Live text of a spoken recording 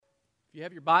If you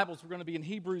have your Bibles, we're going to be in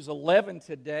Hebrews 11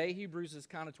 today. Hebrews is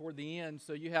kind of toward the end,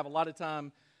 so you have a lot of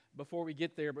time before we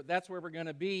get there, but that's where we're going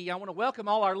to be. I want to welcome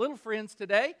all our little friends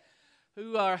today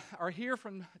who are here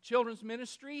from Children's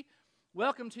Ministry.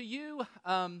 Welcome to you.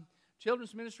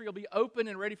 Children's Ministry will be open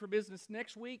and ready for business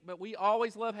next week, but we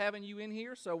always love having you in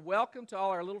here, so welcome to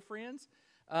all our little friends.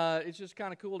 It's just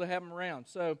kind of cool to have them around.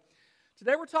 So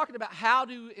today we're talking about how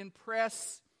to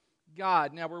impress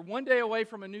God. Now, we're one day away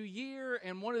from a new year,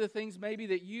 and one of the things maybe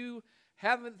that you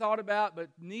haven't thought about but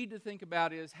need to think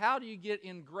about is how do you get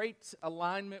in great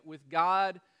alignment with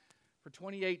God for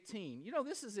 2018? You know,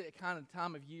 this is a kind of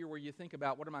time of year where you think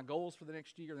about what are my goals for the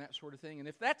next year and that sort of thing. And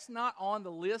if that's not on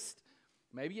the list,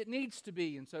 maybe it needs to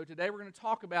be. And so today we're going to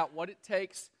talk about what it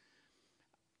takes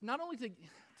not only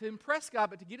to impress God,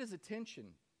 but to get His attention.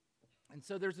 And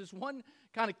so there's this one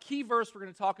kind of key verse we're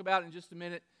going to talk about in just a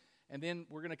minute. And then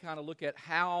we're going to kind of look at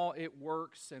how it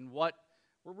works and what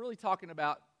we're really talking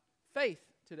about faith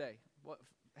today,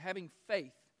 having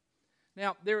faith.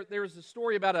 Now, there's a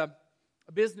story about a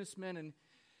businessman, and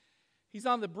he's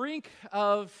on the brink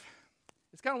of,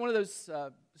 it's kind of one of those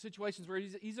situations where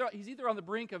he's either on the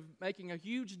brink of making a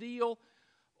huge deal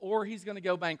or he's going to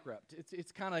go bankrupt.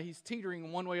 It's kind of, he's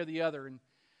teetering one way or the other. And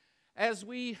as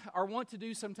we are wont to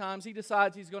do sometimes, he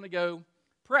decides he's going to go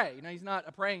pray. Now, he's not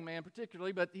a praying man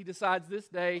particularly, but he decides this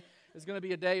day is going to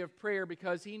be a day of prayer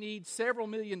because he needs several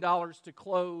 $1 million to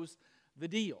close the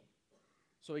deal.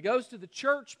 So he goes to the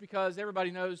church because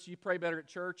everybody knows you pray better at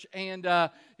church. And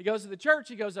he goes to the church,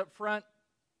 he goes up front,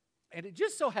 and it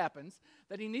just so happens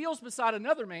that he kneels beside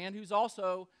another man who's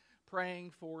also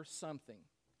praying for something.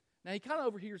 Now, he kind of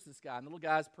overhears this guy, and the little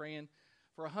guy's praying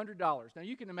for $100. Now,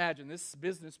 you can imagine this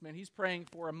businessman, he's praying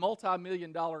for a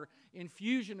multi-million-dollar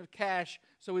infusion of cash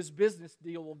so his business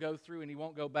deal will go through and he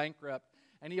won't go bankrupt.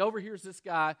 And he overhears this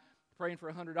guy praying for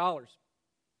 $100.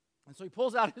 And so he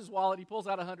pulls out his wallet, he pulls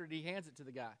out $100, he hands it to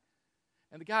the guy.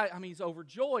 And the guy, he's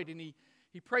overjoyed, and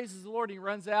he praises the Lord, and he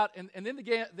runs out. And then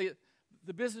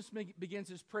the businessman begins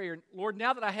his prayer. Lord,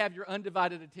 now that I have your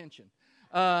undivided attention,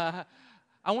 I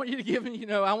want you to give me,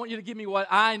 I want you to give me what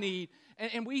I need.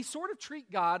 And we sort of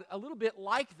treat God a little bit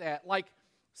like that, like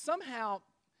somehow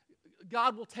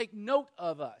God will take note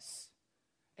of us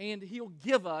and He'll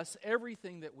give us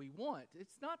everything that we want.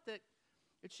 It's not that,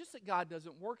 it's just that God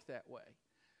doesn't work that way.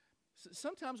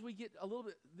 Sometimes we get a little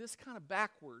bit this kind of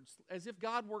backwards, as if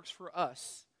God works for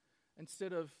us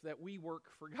instead of that we work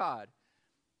for God.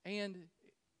 And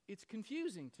it's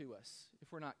confusing to us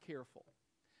if we're not careful.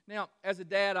 Now, as a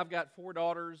dad, I've got 4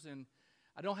 daughters, and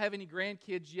I don't have any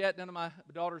grandkids yet. None of my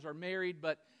daughters are married,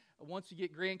 but once you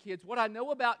get grandkids, what I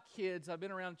know about kids, I've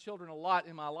been around children a lot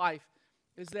in my life,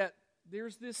 is that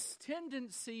there's this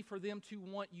tendency for them to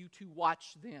want you to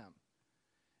watch them.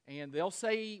 And they'll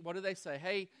say, what do they say?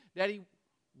 Hey, Daddy,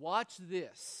 watch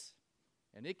this.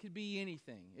 And it could be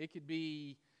anything. It could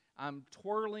be I'm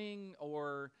twirling,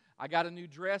 or I got a new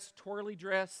dress, twirly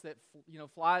dress that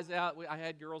flies out. I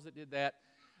had girls that did that.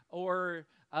 Or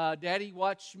Daddy,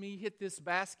 watch me hit this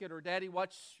basket, or Daddy,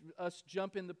 watch us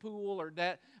jump in the pool, or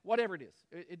whatever it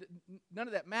is. None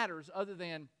of that matters other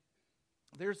than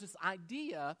there's this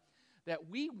idea that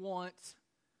we want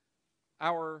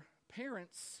our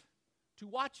parents to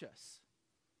watch us.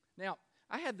 Now,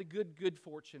 I had the good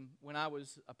fortune when I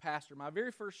was a pastor. My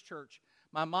very first church,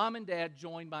 my mom and dad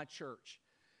joined my church.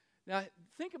 Now,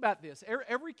 think about this.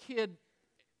 Every kid,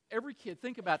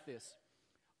 think about this.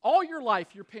 All your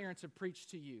life, your parents have preached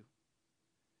to you.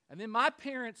 And then my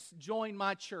parents joined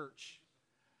my church.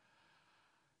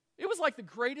 It was like the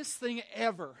greatest thing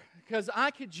ever because I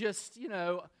could just,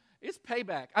 it's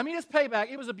payback. It's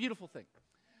payback. It was a beautiful thing.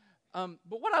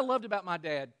 But what I loved about my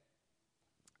dad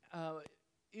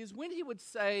is when he would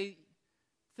say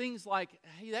things like,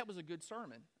 hey, that was a good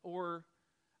sermon, or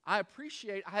I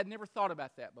had never thought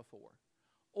about that before,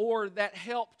 or that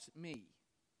helped me.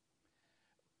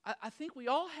 I think we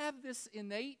all have this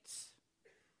innate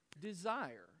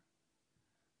desire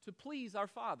to please our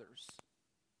fathers.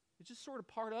 It's just sort of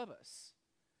part of us.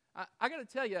 I got to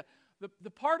tell you,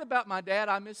 the part about my dad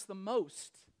I miss the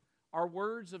most are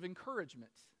words of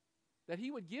encouragement that he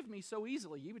would give me so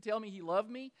easily. He would tell me he loved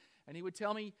me, and he would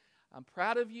tell me, I'm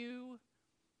proud of you.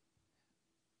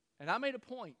 And I made a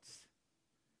point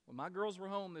when my girls were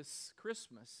home this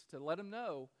Christmas to let them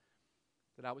know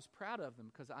that I was proud of them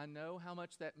because I know how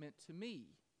much that meant to me.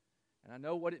 And I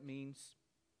know what it means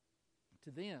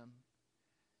to them.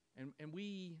 And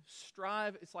we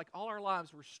strive, it's like all our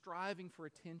lives we're striving for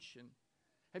attention.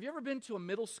 Have you ever been to a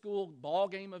middle school ball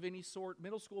game of any sort?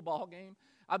 Middle school ball game?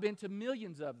 I've been to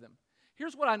millions of them.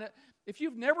 Here's what I know. If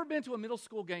you've never been to a middle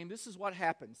school game, this is what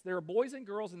happens. There are boys and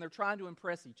girls, and they're trying to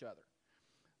impress each other.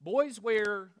 Boys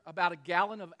wear about a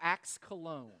gallon of Axe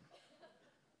cologne.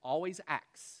 Always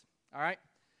Axe, all right?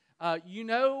 You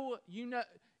know,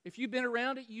 if you've been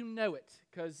around it, you know it,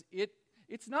 because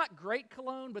it's not great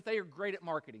cologne, but they are great at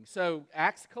marketing. So,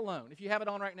 Axe cologne. If you have it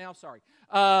on right now, sorry.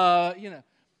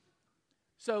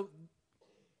 So,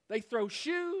 they throw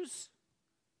shoes,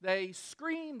 they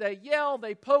scream, they yell,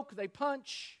 they poke, they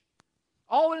punch,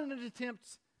 all in an attempt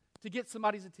to get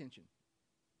somebody's attention.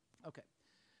 Okay.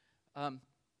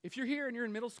 If you're here and you're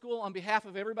in middle school, on behalf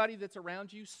of everybody that's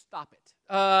around you, stop it.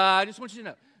 I just want you to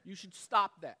know, you should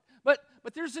stop that. But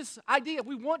there's this idea,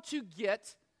 we want to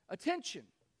get attention.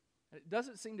 It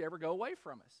doesn't seem to ever go away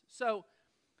from us. So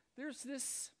there's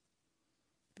this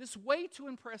way to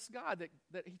impress God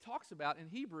that he talks about in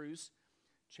Hebrews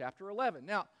chapter 11.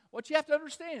 Now, what you have to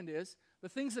understand is the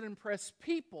things that impress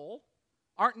people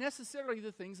aren't necessarily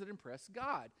the things that impress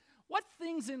God. What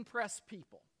things impress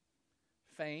people?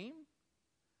 Fame.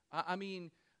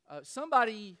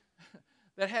 Somebody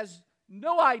that has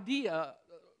no idea,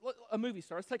 a movie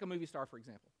star. Let's take a movie star, for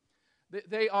example.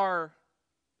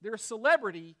 They're a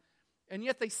celebrity, and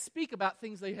yet they speak about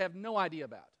things they have no idea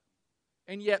about.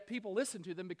 And yet people listen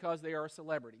to them because they are a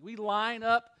celebrity. We line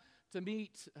up to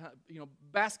meet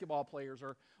basketball players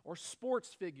or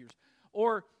sports figures.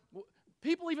 Or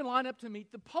people even line up to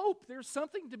meet the Pope. There's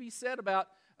something to be said about,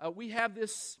 we have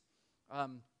this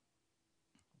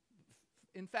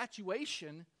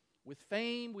infatuation with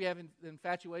fame. We have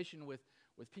infatuation with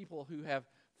people who have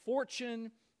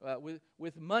fortune,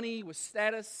 with money, with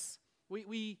status.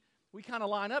 We kind of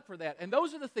line up for that. And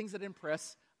those are the things that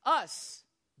impress us.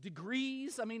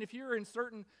 Degrees. If you're in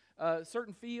certain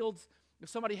fields, if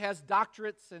somebody has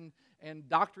doctorates and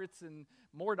doctorates and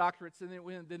more doctorates,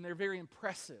 then they're very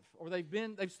impressive. Or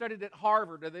they've studied at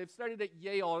Harvard, or they've studied at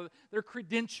Yale, or they're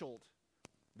credentialed.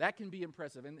 That can be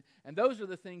impressive. And those are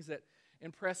the things that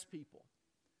impress people.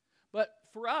 But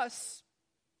for us,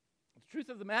 the truth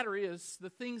of the matter is, the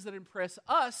things that impress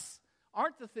us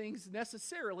aren't the things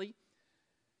necessarily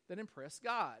that impress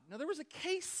God. Now, there was a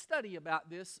case study about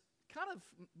this, kind of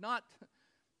not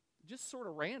just sort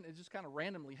of random, it just kind of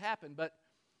randomly happened, but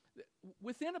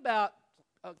within about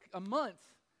a month,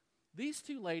 these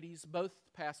two ladies both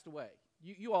passed away.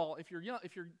 You all, if you're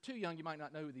too young, you might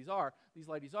not know who these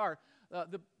ladies are.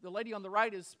 The lady on the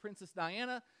right is Princess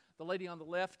Diana. The lady on the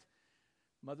left,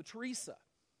 Mother Teresa.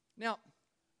 Now,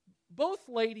 both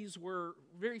ladies were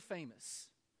very famous.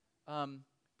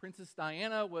 Princess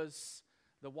Diana was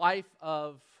the wife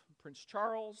of Prince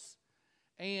Charles,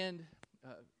 and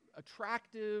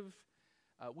attractive.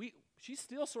 She's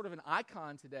still sort of an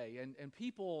icon today, and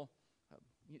people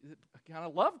kind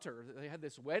of loved her. They had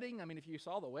this wedding. If you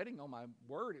saw the wedding, oh my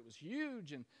word, it was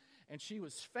huge, and she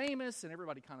was famous, and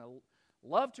everybody kind of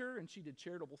loved her, and she did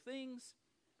charitable things.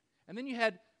 And then you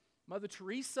had Mother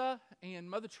Teresa, and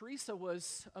Mother Teresa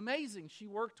was amazing. She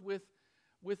worked with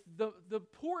the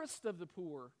poorest of the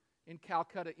poor in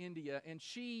Calcutta, India, and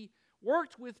she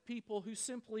worked with people who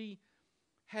simply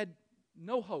had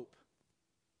no hope.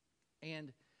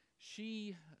 And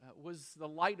she was the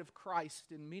light of Christ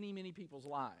in many, many people's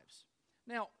lives.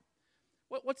 Now,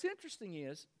 what's interesting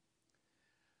is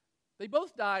they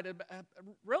both died,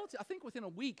 I think within a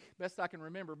week, best I can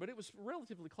remember, but it was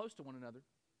relatively close to one another.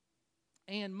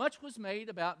 And much was made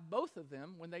about both of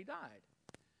them when they died.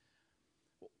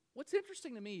 What's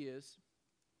interesting to me is,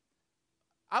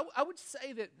 I would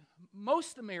say that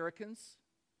most Americans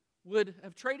would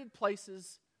have traded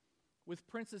places with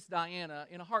Princess Diana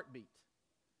in a heartbeat.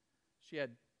 She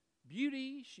had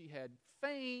beauty, she had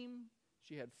fame,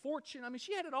 she had fortune.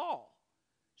 She had it all.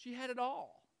 She had it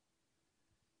all.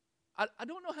 I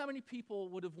don't know how many people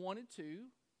would have wanted to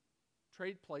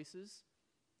trade places,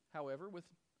 however, with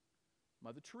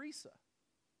Mother Teresa.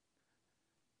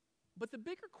 But the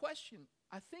bigger question,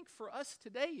 I think, for us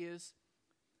today is,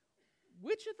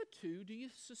 which of the two do you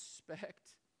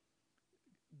suspect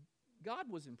God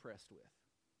was impressed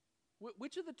with?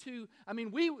 Which of the two?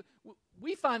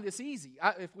 We find this easy.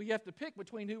 If we have to pick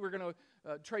between who we're going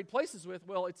to trade places with,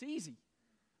 well, it's easy.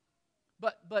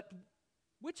 But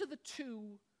which of the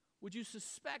two would you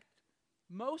suspect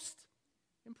most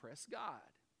impress God?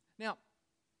 Now,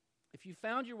 if you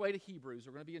found your way to Hebrews,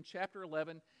 we're going to be in chapter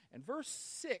 11, and verse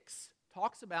 6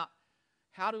 talks about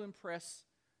how to impress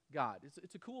God.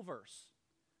 It's a cool verse.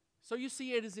 So you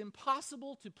see, it is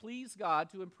impossible to please God,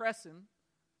 to impress Him,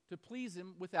 to please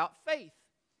Him without faith.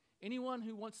 Anyone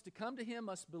who wants to come to Him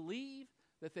must believe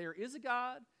that there is a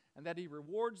God and that He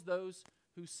rewards those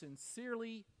who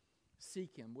sincerely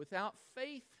seek Him. Without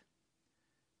faith,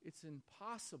 it's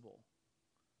impossible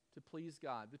to please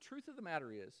God. The truth of the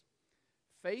matter is,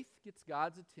 faith gets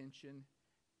God's attention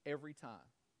every time.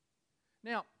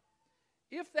 Now,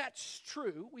 if that's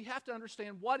true, we have to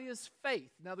understand what is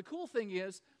faith. Now, the cool thing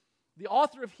is, the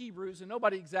author of Hebrews, and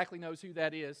nobody exactly knows who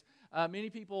that is. Many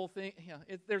people think,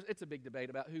 it's a big debate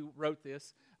about who wrote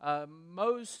this.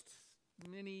 Some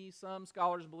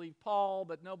scholars believe Paul,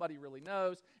 but nobody really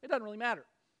knows. It doesn't really matter.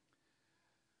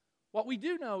 What we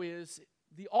do know is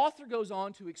the author goes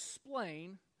on to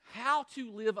explain how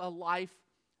to live a life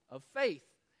of faith.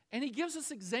 And he gives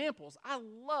us examples. I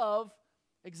love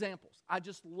examples. I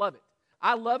just love it.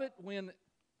 I love it when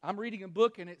I'm reading a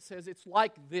book and it says it's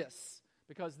like this,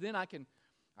 because then I can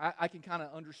kind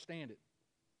of understand it.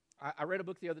 I read a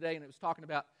book the other day and it was talking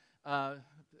about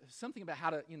something about how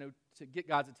to get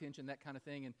God's attention, that kind of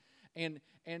thing, and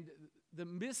the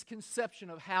misconception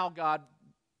of how God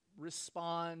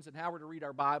responds and how we're to read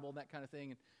our Bible and that kind of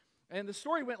thing. And the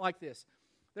story went like this.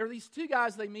 There are these two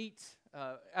guys, they meet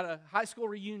at a high school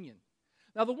reunion.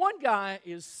 Now, the one guy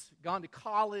is gone to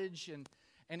college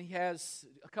and he has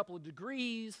a couple of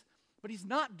degrees, but he's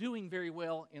not doing very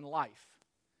well in life.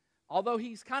 Although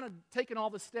he's kind of taken all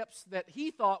the steps that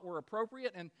he thought were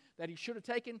appropriate and that he should have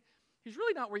taken, he's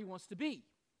really not where he wants to be.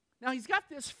 Now, he's got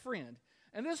this friend,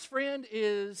 and this friend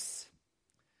he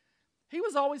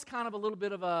was always kind of a little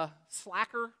bit of a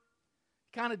slacker.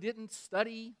 He kind of didn't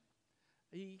study.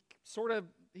 He's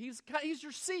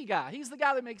your C guy. He's the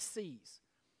guy that makes C's.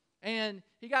 And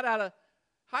he got out of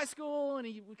high school, and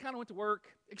we kind of went to work,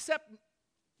 except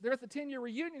they're at the 10-year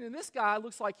reunion, and this guy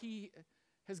looks like he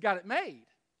has got it made.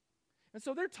 And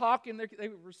so they're talking. They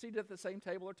were seated at the same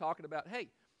table. They're talking about, hey,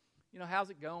 how's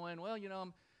it going? Well,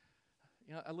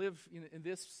 I live in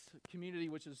this community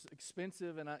which is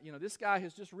expensive, and this guy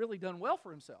has just really done well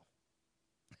for himself.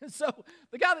 And so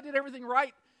the guy that did everything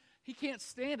right, he can't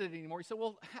stand it anymore. He said,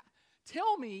 well,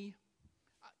 tell me,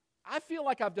 I feel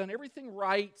like I've done everything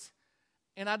right,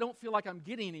 and I don't feel like I'm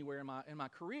getting anywhere in my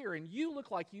career, and you look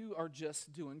like you are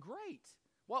just doing great.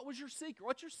 What was your secret?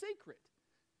 What's your secret?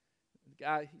 The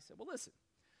guy, he said, well, listen,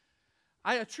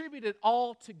 I attribute it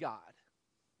all to God.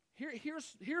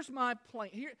 Here's my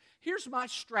plan. Here's my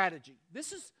strategy.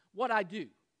 This is what I do.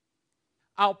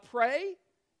 I'll pray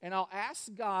and I'll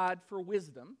ask God for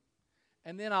wisdom,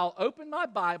 and then I'll open my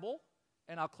Bible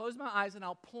and I'll close my eyes and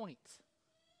I'll point.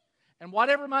 And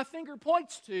whatever my finger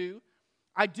points to,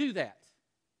 I do that.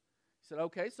 He said,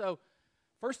 okay, so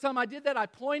first time I did that, I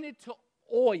pointed to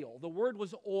oil. The word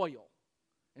was oil.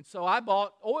 And so I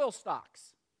bought oil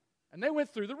stocks, and they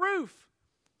went through the roof.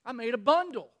 I made a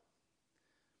bundle.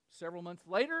 Several months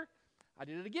later, I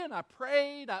did it again. I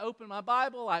prayed, I opened my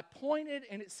Bible, I pointed,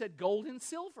 and it said gold and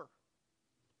silver.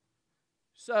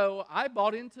 So I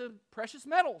bought into precious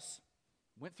metals,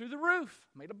 went through the roof,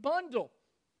 made a bundle.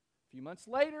 A few months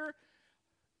later,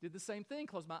 did the same thing,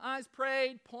 closed my eyes,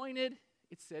 prayed, pointed,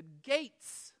 it said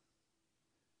gates.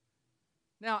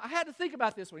 Now, I had to think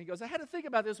about this one. He goes, I had to think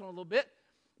about this one a little bit.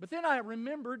 But then I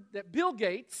remembered that Bill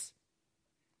Gates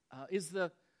is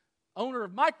the owner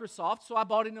of Microsoft, so I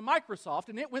bought into Microsoft,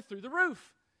 and it went through the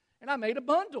roof. And I made a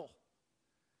bundle.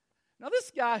 Now,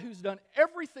 this guy who's done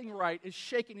everything right is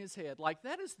shaking his head like,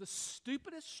 that is the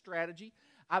stupidest strategy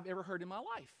I've ever heard in my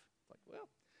life. It's like, well,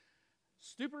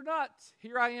 stupid or not,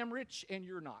 here I am rich and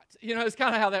you're not. It's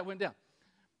kind of how that went down.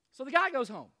 So the guy goes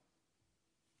home.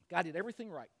 Guy did everything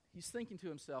right. He's thinking to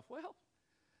himself, well,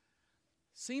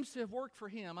 seems to have worked for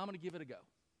him. I'm going to give it a go.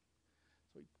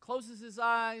 So he closes his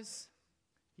eyes.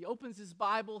 He opens his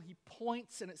Bible. He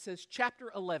points, and it says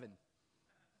chapter 11.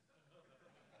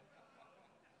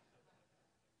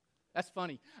 That's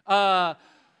funny.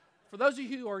 For those of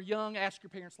you who are young, ask your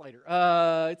parents later.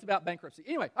 It's about bankruptcy.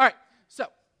 Anyway, all right. So,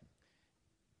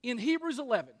 in Hebrews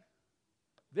 11,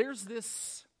 there's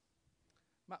this,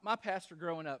 my pastor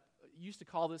growing up used to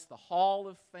call this the Hall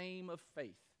of Fame of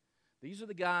Faith. These are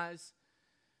the guys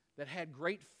that had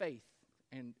great faith,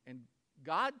 and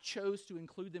God chose to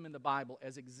include them in the Bible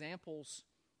as examples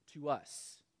to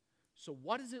us. So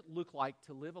what does it look like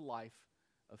to live a life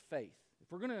of faith?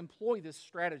 If we're going to employ this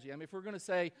strategy, if we're going to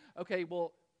say, okay,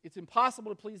 well, it's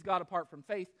impossible to please God apart from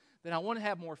faith, then I want to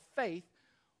have more faith.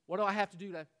 What do I have to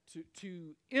do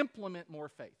to implement more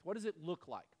faith? What does it look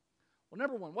like? Well,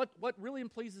 number one, what really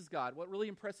pleases God? What really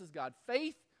impresses God?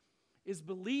 Faith is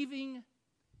believing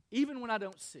even when I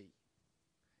don't see.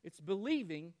 It's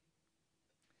believing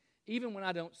even when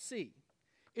I don't see.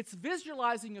 It's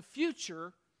visualizing a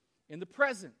future in the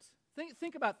present.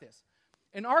 Think about this.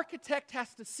 An architect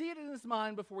has to see it in his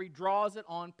mind before he draws it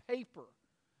on paper.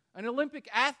 An Olympic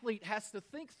athlete has to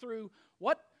think through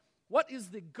what What is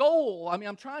the goal? I mean,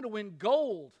 I'm trying to win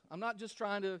gold. I'm not just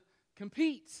trying to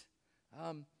compete.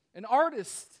 An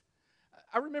artist,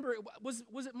 I remember, was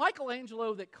it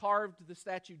Michelangelo that carved the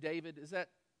statue David?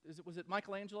 Was it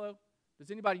Michelangelo?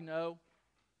 Does anybody know?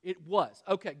 It was.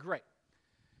 Okay, great.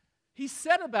 He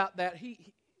said about that,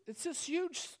 it's this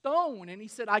huge stone, and he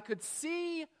said, I could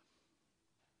see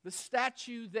the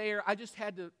statue there. I just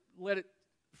had to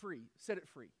set it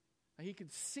free. And he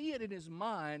could see it in his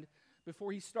mind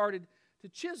before he started to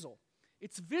chisel.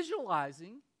 It's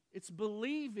visualizing, it's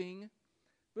believing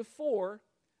before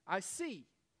I see.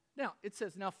 Now, it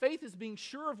says, now faith is being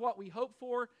sure of what we hope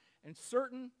for and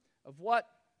certain of what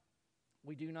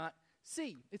we do not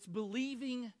see. It's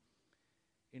believing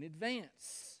in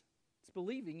advance. It's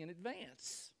believing in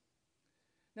advance.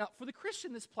 Now, for the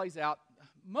Christian, this plays out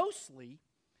mostly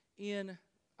in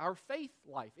our faith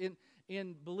life,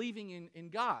 in believing in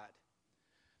God.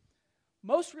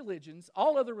 Most religions,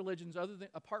 all other religions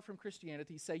apart from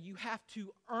Christianity, say you have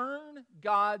to earn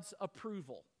God's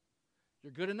approval.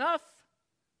 You're good enough,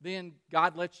 then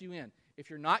God lets you in. If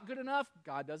you're not good enough,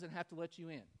 God doesn't have to let you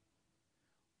in.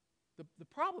 The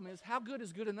problem is, how good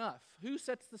is good enough? Who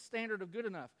sets the standard of good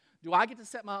enough? Do I get to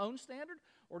set my own standard,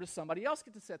 or does somebody else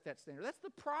get to set that standard? That's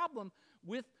the problem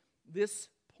with this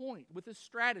point, with this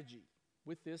strategy,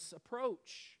 with this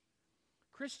approach.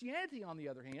 Christianity, on the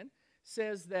other hand,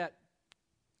 says that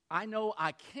I know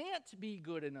I can't be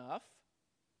good enough,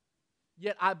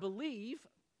 yet I believe,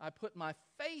 I put my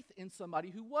faith in somebody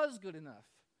who was good enough.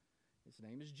 His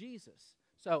name is Jesus.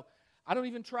 So I don't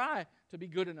even try to be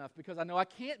good enough because I know I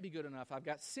can't be good enough. I've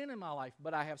got sin in my life,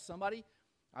 but I have somebody,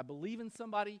 I believe in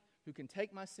somebody who can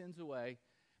take my sins away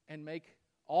and make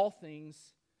all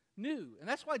things new. And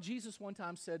that's why Jesus one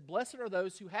time said, blessed are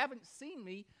those who haven't seen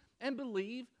me and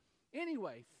believe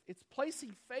anyway. It's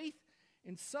placing faith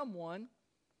in someone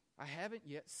I haven't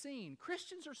yet seen.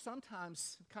 Christians are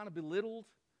sometimes kind of belittled.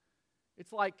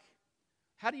 It's like,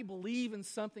 how do you believe in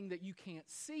something that you can't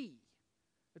see?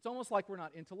 It's almost like we're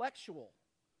not intellectual.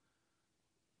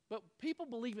 But people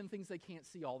believe in things they can't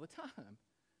see all the time.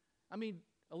 I mean,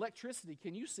 electricity.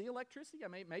 Can you see electricity? I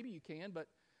mean, maybe you can, but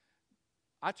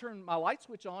I turn my light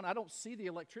switch on. I don't see the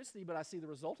electricity, but I see the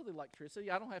result of the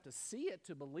electricity. I don't have to see it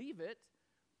to believe it.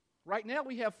 Right now,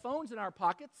 we have phones in our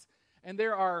pockets, and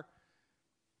there are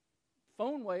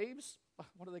phone waves.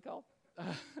 What are they called?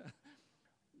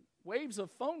 Waves of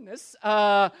phoneness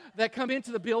that come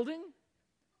into the building.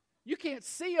 You can't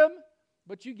see them,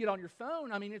 but you get on your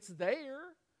phone. I mean, it's there.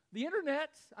 The internet,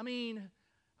 I mean,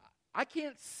 I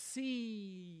can't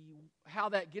see how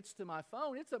that gets to my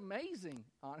phone. It's amazing,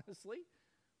 honestly.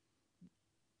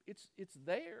 It's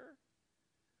there.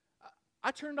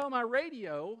 I turned on my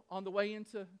radio on the way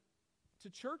into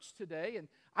church today, and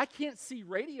I can't see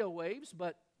radio waves,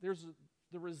 but there's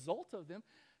the result of them.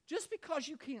 Just because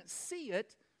you can't see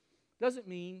it doesn't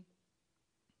mean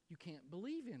you can't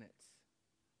believe in it.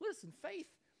 Listen, faith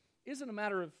isn't a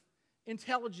matter of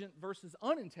intelligent versus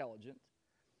unintelligent.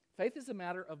 Faith is a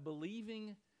matter of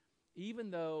believing even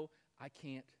though I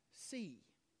can't see.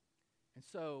 And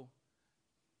so,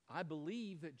 I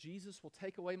believe that Jesus will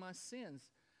take away my sins.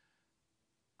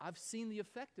 I've seen the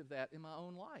effect of that in my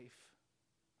own life.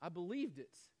 I believed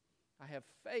it. I have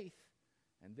faith,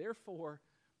 and therefore,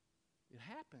 it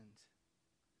happened.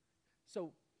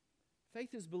 So,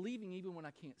 faith is believing even when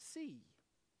I can't see.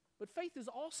 But faith is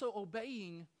also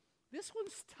obeying. This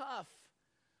one's tough.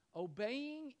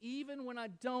 Obeying even when I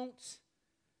don't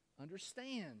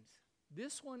understand.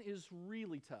 This one is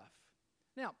really tough.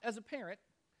 Now, as a parent,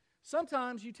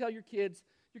 sometimes you tell your kids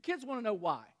want to know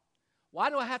why.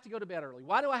 Why do I have to go to bed early?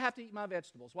 Why do I have to eat my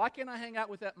vegetables? Why can't I hang out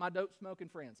with my dope-smoking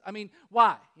friends? I mean,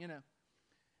 why?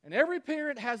 And every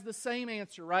parent has the same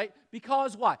answer, right?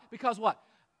 Because why? Because what?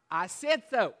 I said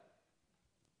so.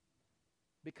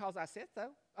 Because I said so.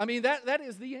 I mean, that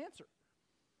is the answer.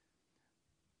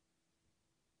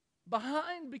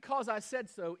 Behind because I said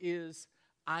so is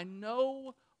I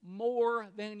know more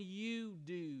than you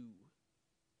do.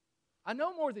 I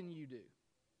know more than you do.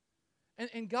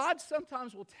 And God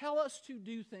sometimes will tell us to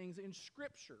do things in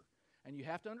Scripture. And you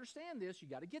have to understand this. You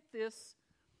got to get this.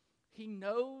 He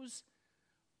knows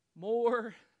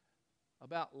more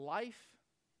about life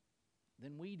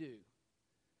than we do.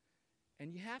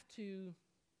 And you have to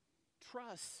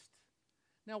trust.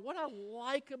 Now, what I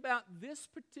like about this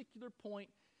particular point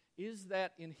is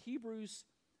that in Hebrews,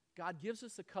 God gives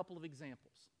us a couple of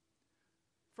examples.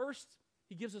 First,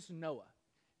 He gives us Noah.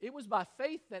 It was by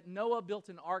faith that Noah built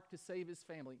an ark to save his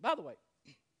family. By the way,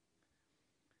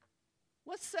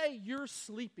 let's say you're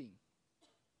sleeping,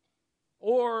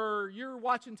 or you're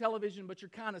watching television, but you're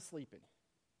kind of sleeping.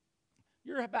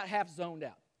 You're about half zoned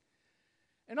out.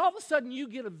 And all of a sudden you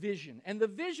get a vision. And the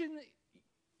vision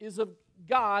is of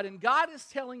God. And God is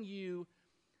telling you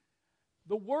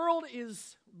the world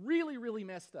is really, really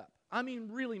messed up. I mean,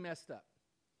 really messed up.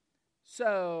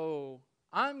 So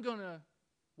I'm going to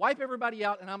wipe everybody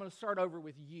out and I'm going to start over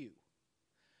with you.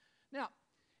 Now,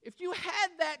 if you had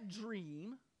that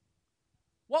dream,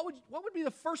 what would be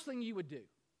the first thing you would do?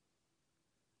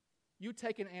 You'd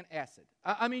take an antacid.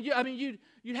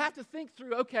 You'd have to think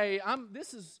through. Okay,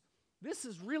 this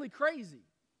is really crazy,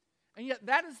 and yet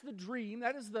that is the dream.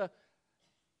 That is the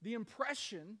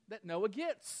impression that Noah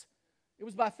gets. It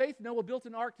was by faith Noah built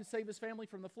an ark to save his family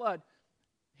from the flood.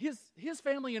 His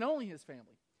family and only his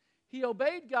family. He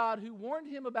obeyed God, who warned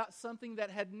him about something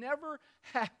that had never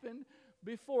happened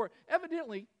before.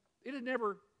 Evidently, it had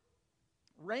never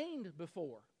rained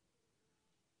before.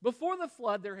 Before the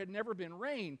flood, there had never been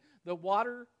rain. The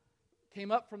water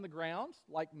came up from the ground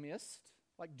like mist,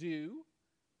 like dew,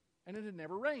 and it had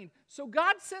never rained. So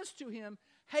God says to him,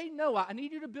 hey, Noah, I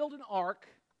need you to build an ark.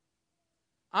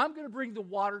 I'm going to bring the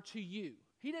water to you.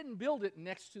 He didn't build it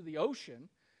next to the ocean.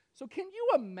 So can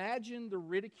you imagine the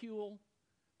ridicule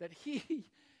that he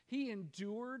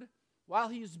endured while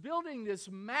he's building this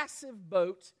massive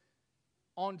boat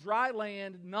on dry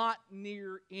land, not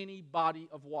near any body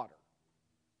of water?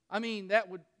 I mean, that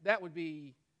would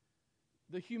be,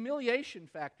 the humiliation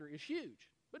factor is huge.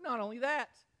 But not only that,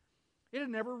 it had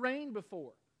never rained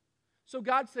before. So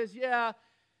God says, yeah,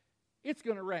 it's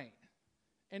going to rain.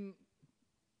 And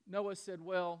Noah said,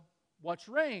 well, what's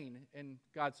rain? And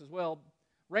God says, well,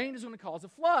 rain is going to cause a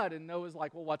flood. And Noah's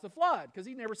like, well, what's a flood? Because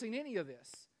he'd never seen any of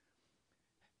this.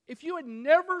 If you had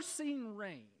never seen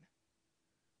rain,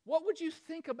 what would you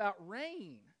think about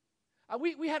rain?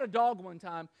 We had a dog one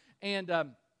time, and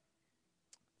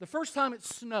the first time it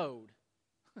snowed,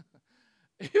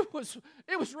 it was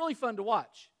really fun to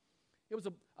watch. It was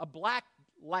a black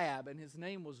lab, and his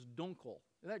name was Dunkel.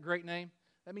 Isn't that a great name?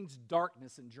 That means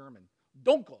darkness in German.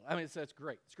 Dunkel. I mean, that's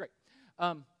great. It's great.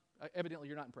 Evidently,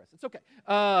 you're not impressed. It's okay.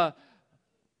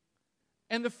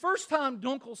 And the first time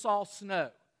Dunkel saw snow,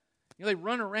 they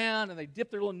run around and they dip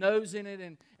their little nose in it,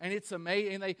 and it's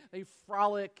amazing. And they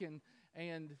frolic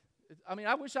and I mean,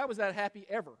 I wish I was that happy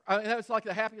ever. That was like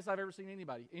the happiest I've ever seen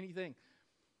anything.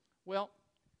 Well,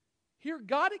 here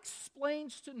God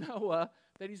explains to Noah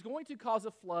that he's going to cause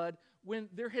a flood when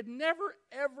there had never,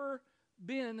 ever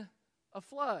been a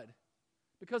flood,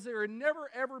 because there had never,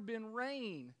 ever been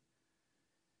rain.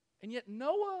 And yet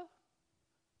Noah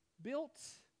built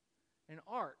an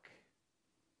ark,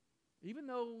 even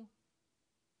though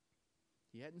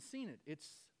he hadn't seen it. It's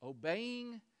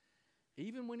obeying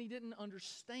even when he didn't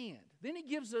understand. Then he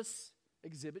gives us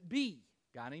Exhibit B,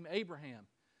 a guy named Abraham.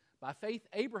 By faith,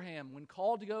 Abraham, when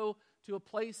called to go to a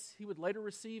place he would later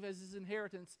receive as his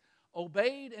inheritance,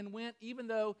 obeyed and went even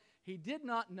though he did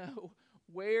not know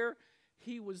where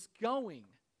he was going.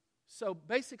 So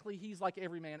basically, he's like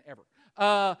every man ever.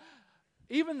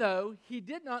 Even though he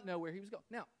did not know where he was going.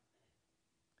 Now,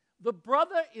 the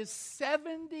brother is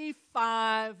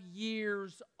 75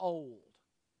 years old.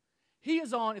 He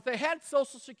is on, if they had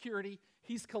Social Security,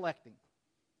 he's collecting.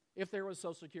 If there was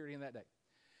Social Security in that day.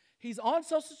 He's on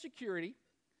Social Security.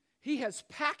 He has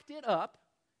packed it up.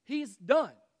 He's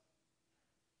done.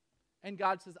 And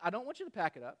God says, I don't want you to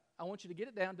pack it up. I want you to get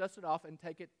it down, dust it off, and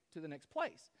take it to the next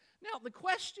place. Now, the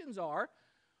questions are,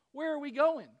 where are we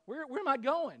going? Where am I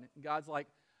going? And God's like,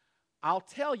 I'll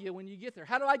tell you when you get there.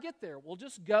 How do I get there? Well,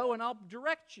 just go and I'll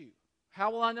direct you.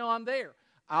 How will I know I'm there?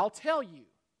 I'll tell you.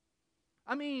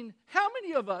 I mean, how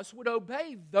many of us would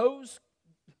obey those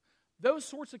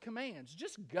sorts of commands?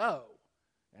 Just go,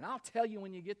 and I'll tell you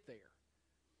when you get there.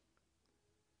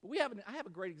 But I have a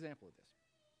great example of this.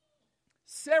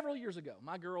 Several years ago,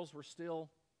 my girls were still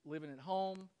living at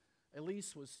home.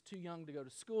 Elise was too young to go to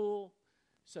school,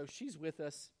 so she's with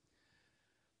us.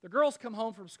 The girls come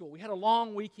home from school. We had a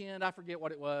long weekend. I forget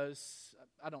what it was.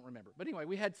 I don't remember. But anyway,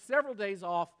 we had several days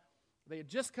off. They had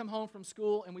just come home from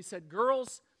school, and we said,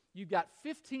 girls, you've got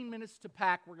 15 minutes to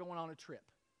pack. We're going on a trip.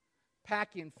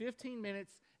 Pack in 15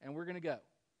 minutes, and we're going to go.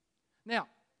 Now,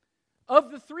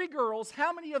 of the 3 girls,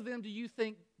 how many of them do you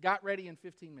think got ready in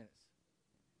 15 minutes?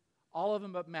 All of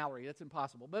them but Mallory. That's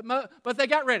impossible. But they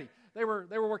got ready. They were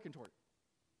working toward it.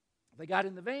 They got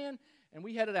in the van, and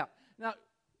we headed out. Now,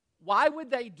 why would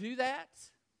they do that?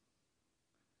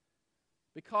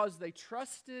 Because they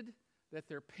trusted that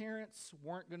their parents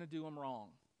weren't going to do them wrong.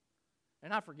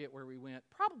 And I forget where we went.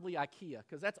 Probably IKEA,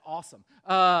 because that's awesome.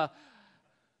 IKEA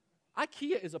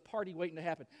is a party waiting to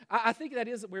happen. I think that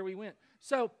is where we went.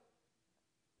 So,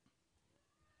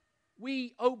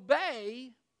 we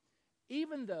obey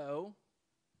even though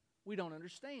we don't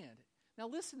understand. Now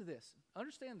listen to this.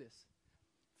 Understand this.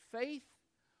 Faith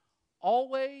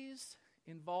always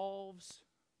involves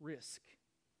risk.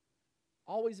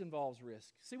 Always involves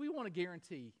risk. See, we want to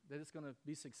guarantee that it's going to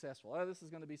be successful. Oh, this is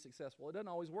going to be successful. It doesn't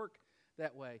always work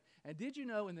that way. And did you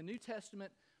know in the New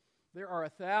Testament there are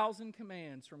 1,000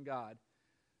 commands from God?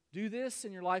 Do this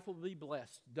and your life will be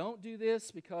blessed. Don't do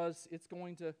this because it's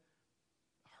going to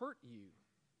hurt you.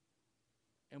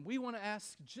 And we want to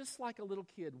ask, just like a little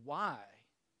kid, why?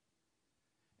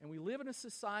 And we live in a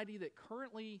society that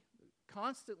currently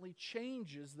constantly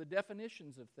changes the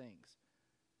definitions of things.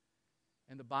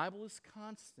 And the Bible is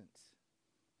constant.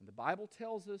 And the Bible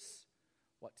tells us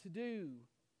what to do.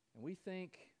 And we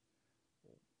think,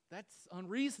 well, that's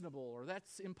unreasonable or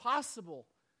that's impossible.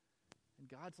 And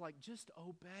God's like, just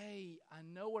obey. I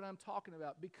know what I'm talking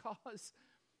about because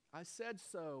I said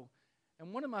so.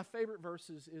 And one of my favorite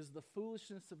verses is, the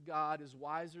foolishness of God is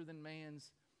wiser than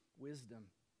man's wisdom.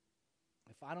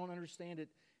 If I don't understand it,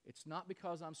 it's not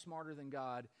because I'm smarter than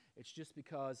God. It's just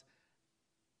because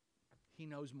He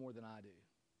knows more than I do.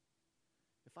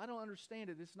 If I don't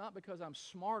understand it, it's not because I'm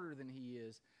smarter than He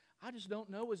is. I just don't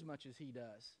know as much as He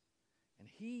does. And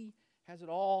He has it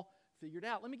all figured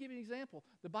out. Let me give you an example.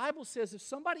 The Bible says if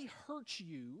somebody hurts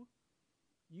you,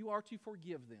 you are to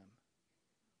forgive them.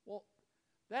 Well,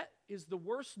 that is the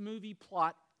worst movie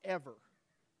plot ever.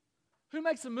 Who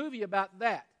makes a movie about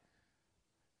that?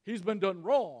 He's been done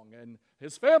wrong, and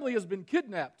his family has been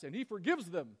kidnapped, and he forgives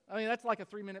them. I mean, that's like a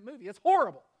 3-minute movie. It's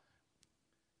horrible.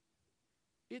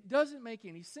 It doesn't make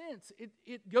any sense.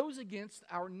 It goes against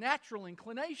our natural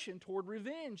inclination toward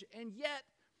revenge, and yet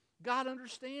God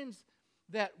understands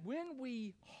that when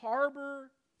we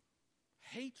harbor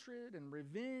hatred and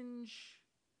revenge,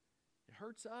 it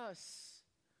hurts us.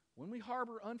 When we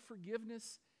harbor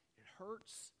unforgiveness, it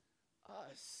hurts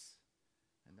us.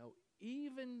 And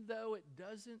even though it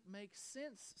doesn't make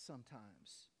sense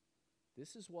sometimes,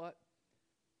 this is what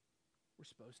we're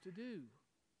supposed to do.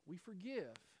 We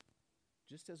forgive,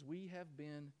 just as we have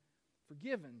been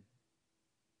forgiven.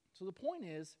 So the point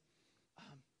is,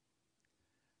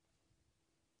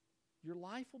 your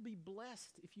life will be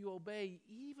blessed if you obey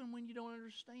even when you don't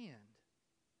understand.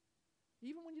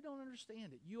 Even when you don't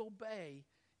understand it. You obey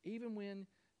even when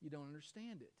you don't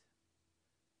understand it.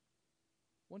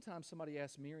 One time somebody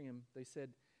asked Miriam, they said,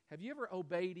 have you ever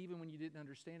obeyed even when you didn't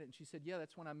understand it? And she said, yeah,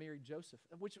 that's when I married Joseph,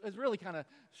 which is really kind of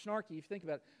snarky if you think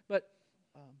about it. But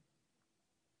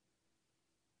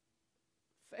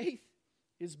faith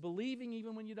is believing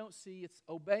even when you don't see. It's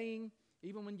obeying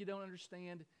even when you don't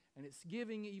understand. And it's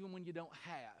giving even when you don't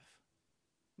have.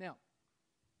 Now,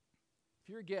 if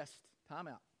you're a guest, time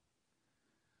out.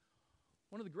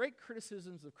 One of the great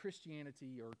criticisms of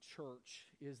Christianity or church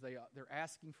is they're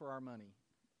asking for our money.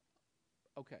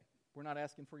 Okay, we're not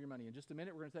asking for your money. In just a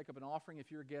minute, we're going to take up an offering. If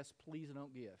you're a guest, please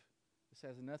don't give. This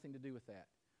has nothing to do with that.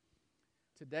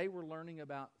 Today, we're learning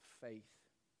about faith.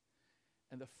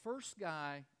 And the first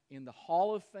guy in the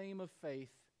Hall of Fame of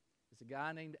faith is a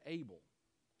guy named Abel.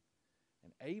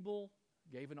 And Abel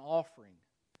gave an offering.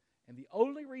 And the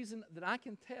only reason that I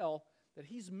can tell that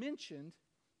he's mentioned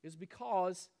is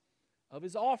because of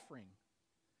his offering.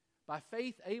 By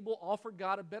faith, Abel offered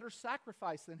God a better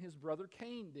sacrifice than his brother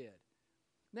Cain did.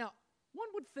 Now, one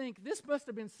would think this must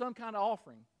have been some kind of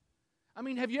offering. I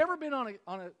mean, have you ever been on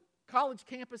a college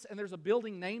campus and there's a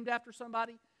building named after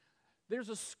somebody? There's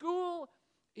a school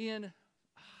in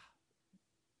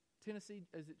Tennessee.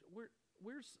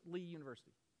 Where's Lee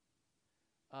University?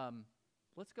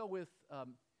 Let's go with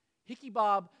Hickey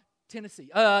Bob, Tennessee.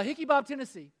 Hickey Bob,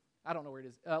 Tennessee. I don't know where it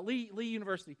is. Lee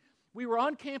University. We were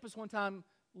on campus one time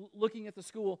looking at the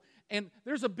school, and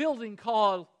there's a building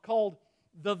called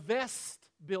the Vest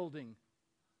Building.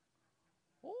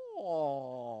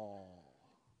 Oh,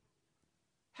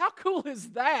 how cool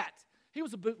is that? He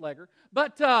was a bootlegger,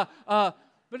 but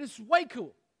it's way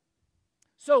cool.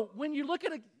 So when you look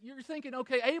at it, you're thinking,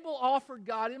 okay, Abel offered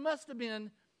God. It must have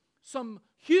been some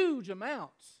huge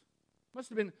amounts. Must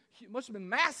have been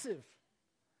massive.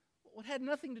 Well, it had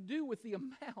nothing to do with the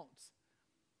amounts.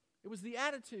 It was the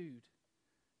attitude.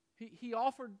 He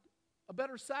offered a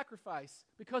better sacrifice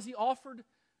because he offered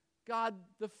God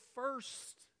the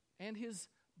first and his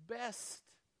best.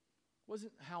 It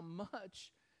wasn't how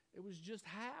much, it was just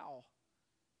how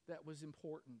that was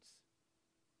important.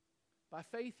 By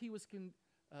faith, he was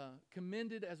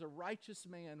commended as a righteous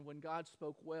man when God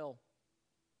spoke well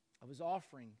of his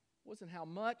offering. It wasn't how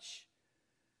much,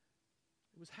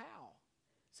 it was how.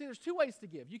 See, there's two ways to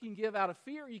give. You can give out of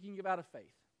fear, or you can give out of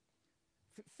faith.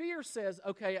 Fear says,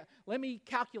 okay, let me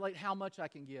calculate how much I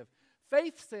can give.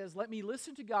 Faith says, let me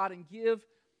listen to God and give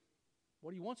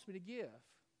what He wants me to give.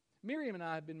 Miriam and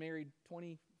I have been married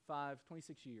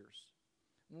 26 years.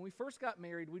 When we first got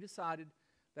married, we decided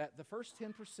that the first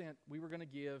 10% we were going to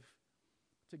give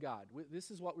to God.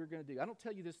 This is what we're going to do. I don't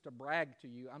tell you this to brag to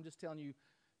you. I'm just telling you,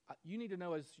 you need to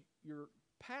know as your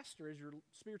pastor, as your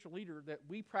spiritual leader, that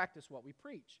we practice what we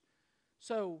preach.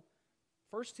 So,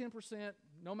 first 10%,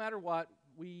 no matter what,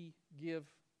 we give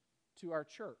to our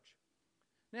church.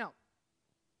 Now,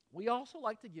 we also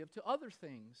like to give to other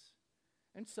things.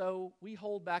 And so we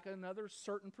hold back another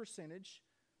certain percentage.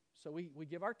 So we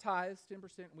give our tithes, 10%,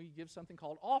 and we give something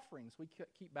called offerings. We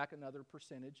keep back another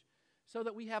percentage so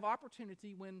that we have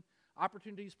opportunity when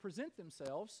opportunities present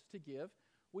themselves to give.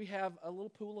 We have a little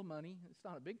pool of money. It's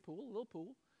not a big pool, a little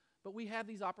pool. But we have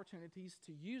these opportunities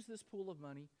to use this pool of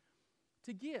money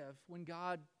to give when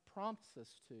God prompts us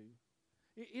to.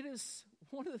 It is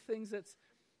one of the things that's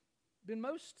been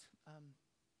most,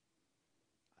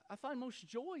 I find most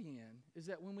joy in, is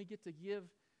that when we get to give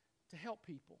to help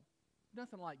people.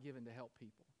 Nothing like giving to help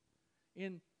people.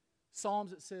 In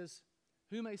Psalms it says,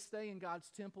 who may stay in God's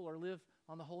temple or live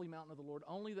on the holy mountain of the Lord?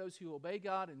 Only those who obey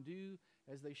God and do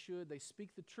as they should. They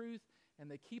speak the truth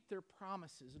and they keep their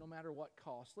promises no matter what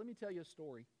cost. Let me tell you a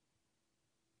story.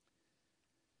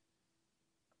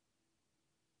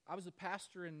 I was a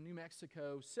pastor in New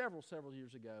Mexico several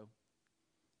years ago,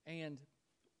 and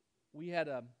we had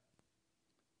a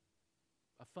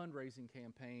fundraising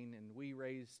campaign, and we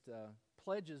raised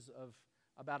pledges of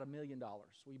about $1 million.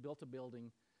 We built a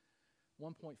building,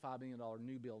 $1.5 million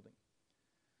new building.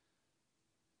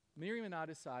 Miriam and I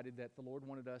decided that the Lord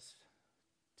wanted us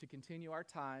to continue our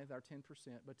tithe, our 10%,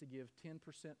 but to give 10%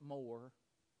 more,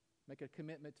 make a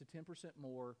commitment to 10%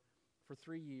 more for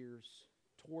 3 years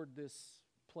toward this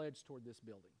pledge toward this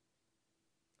building.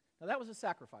 Now that was a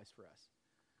sacrifice for us.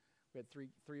 We had 3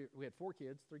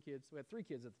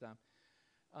 kids at the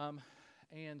time.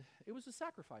 And it was a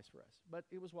sacrifice for us, but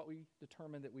it was what we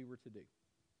determined that we were to do.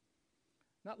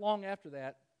 Not long after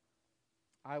that,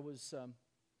 I was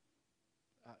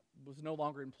no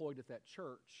longer employed at that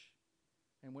church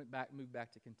and moved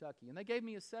back to Kentucky. And they gave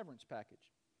me a severance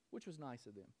package, which was nice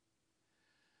of them.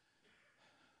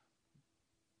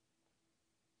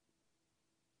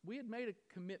 We had made a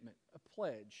commitment, a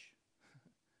pledge.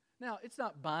 Now, it's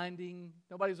not binding.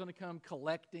 Nobody's going to come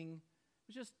collecting.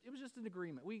 It was just an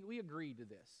agreement. We agreed to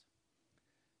this.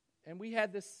 And we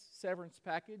had this severance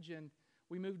package, and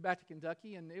we moved back to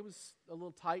Kentucky, and it was a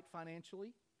little tight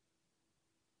financially.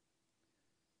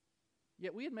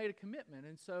 Yet we had made a commitment,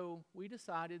 and so we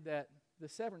decided that the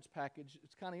severance package,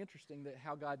 it's kind of interesting that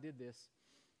how God did this.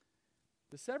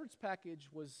 The severance package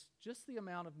was just the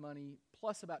amount of money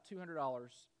plus about $200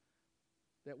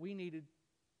 that we needed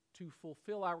to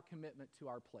fulfill our commitment to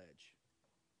our pledge.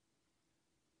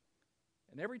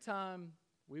 And every time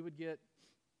we would get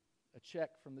a check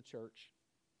from the church,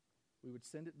 we would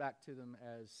send it back to them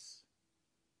as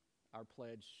our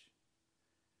pledge.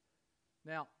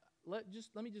 Now, let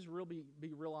me just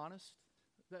be real honest.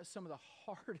 That's some of the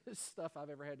hardest stuff I've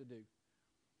ever had to do.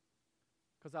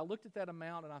 Because I looked at that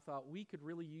amount and I thought, we could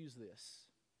really use this.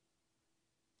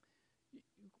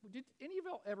 Did any of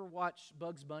y'all ever watch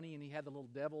Bugs Bunny and he had the little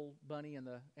devil bunny and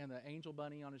the angel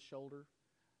bunny on his shoulder?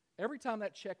 Every time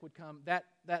that check would come, that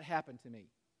happened to me,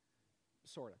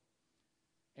 sort of.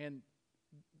 And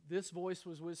this voice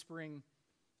was whispering,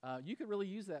 you could really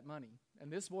use that money.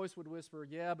 And this voice would whisper,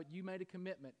 yeah, but you made a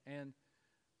commitment, and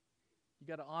you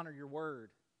got to honor your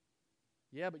word.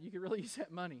 Yeah, but you could really use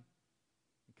that money.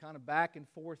 And kind of back and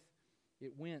forth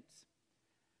it went.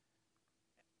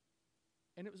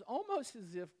 And it was almost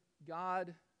as if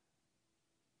God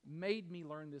made me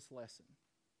learn this lesson.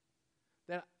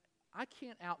 That I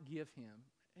can't outgive Him.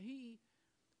 He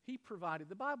provided.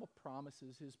 The Bible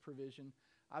promises His provision.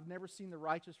 I've never seen the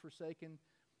righteous forsaken,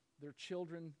 their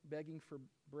children begging for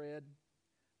bread.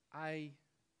 I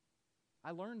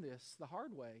learned this the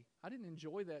hard way. I didn't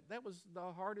enjoy that. That was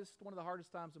one of the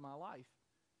hardest times of my life.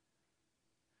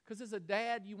 Because as a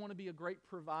dad, you want to be a great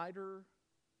provider.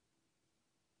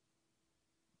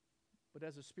 But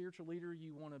as a spiritual leader,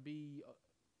 you want to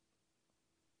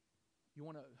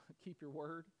keep your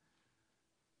word.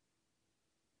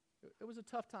 It was a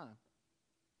tough time.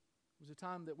 It was a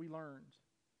time that we learned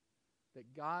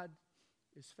that God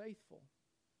is faithful.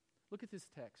 Look at this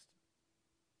text.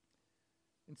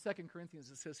 In 2 Corinthians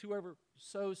it says, whoever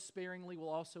sows sparingly will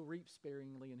also reap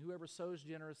sparingly, and whoever sows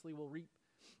generously will reap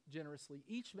generously.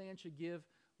 Each man should give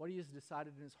what he has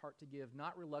decided in his heart to give,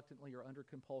 not reluctantly or under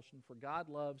compulsion, for God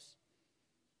loves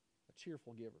a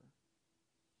cheerful giver.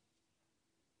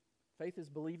 Faith is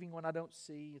believing when I don't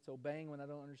see, it's obeying when I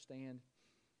don't understand,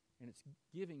 and it's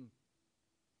giving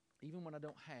even when I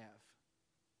don't have.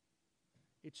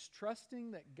 It's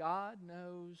trusting that God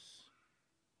knows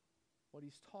what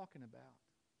He's talking about.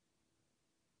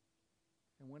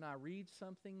 And when I read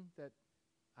something that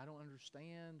I don't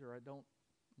understand or I don't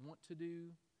want to do,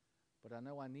 but I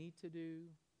know I need to do,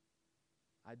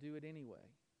 I do it anyway.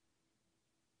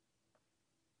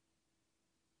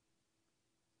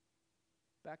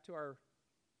 Back to our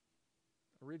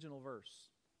original verse.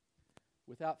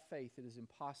 Without faith, it is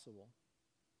impossible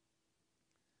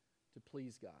to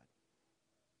please God.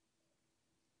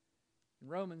 In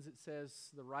Romans, it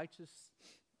says, the righteous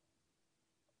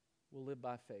will live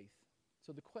by faith.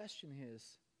 So the question is,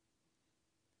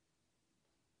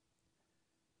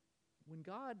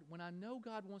 when I know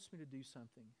God wants me to do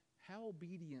something, how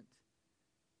obedient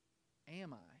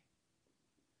am I?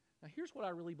 Now, here's what I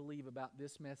really believe about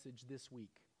this message this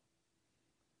week.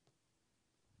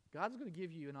 God's going to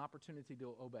give you an opportunity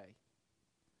to obey.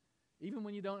 Even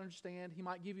when you don't understand, He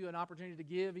might give you an opportunity to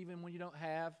give even when you don't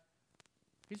have.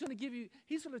 He's going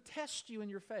to test you in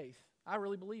your faith. I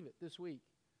really believe it this week.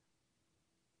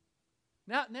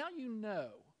 Now you know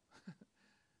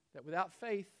that without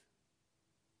faith,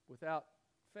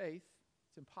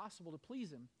 it's impossible to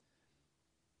please Him.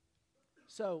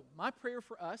 So, my prayer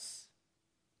for us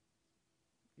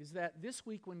is that this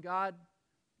week when God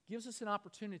gives us an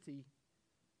opportunity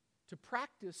to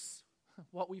practice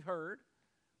what we've heard,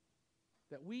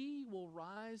 that we will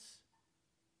rise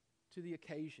to the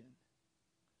occasion,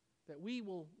 that we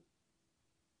will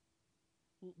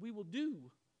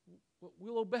do,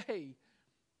 we'll obey,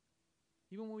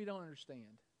 even when we don't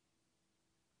understand.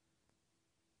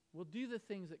 We'll do the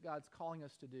things that God's calling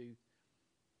us to do,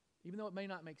 even though it may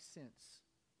not make sense.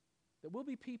 That we'll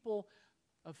be people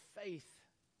of faith,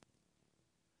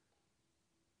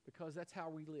 because that's how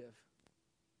we live.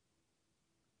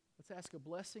 Let's ask a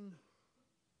blessing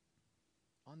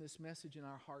on this message in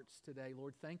our hearts today.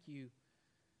 Lord, thank you.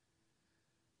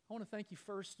 I want to thank you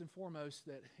first and foremost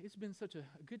that it's been such a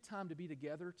good time to be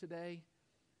together today.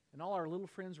 And all our little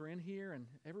friends were in here, and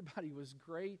everybody was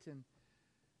great. And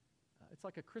it's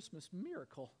like a Christmas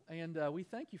miracle. And we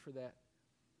thank you for that.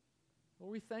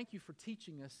 Lord, we thank you for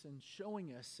teaching us and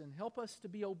showing us, and help us to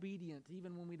be obedient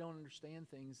even when we don't understand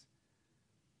things.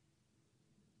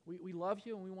 We love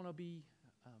you, and we want to be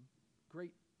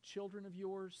great children of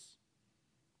yours.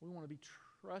 We want to be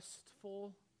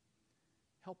trustful.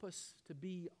 Help us to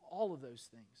be all of those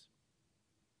things.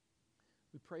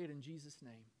 We pray it in Jesus'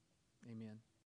 name. Amen.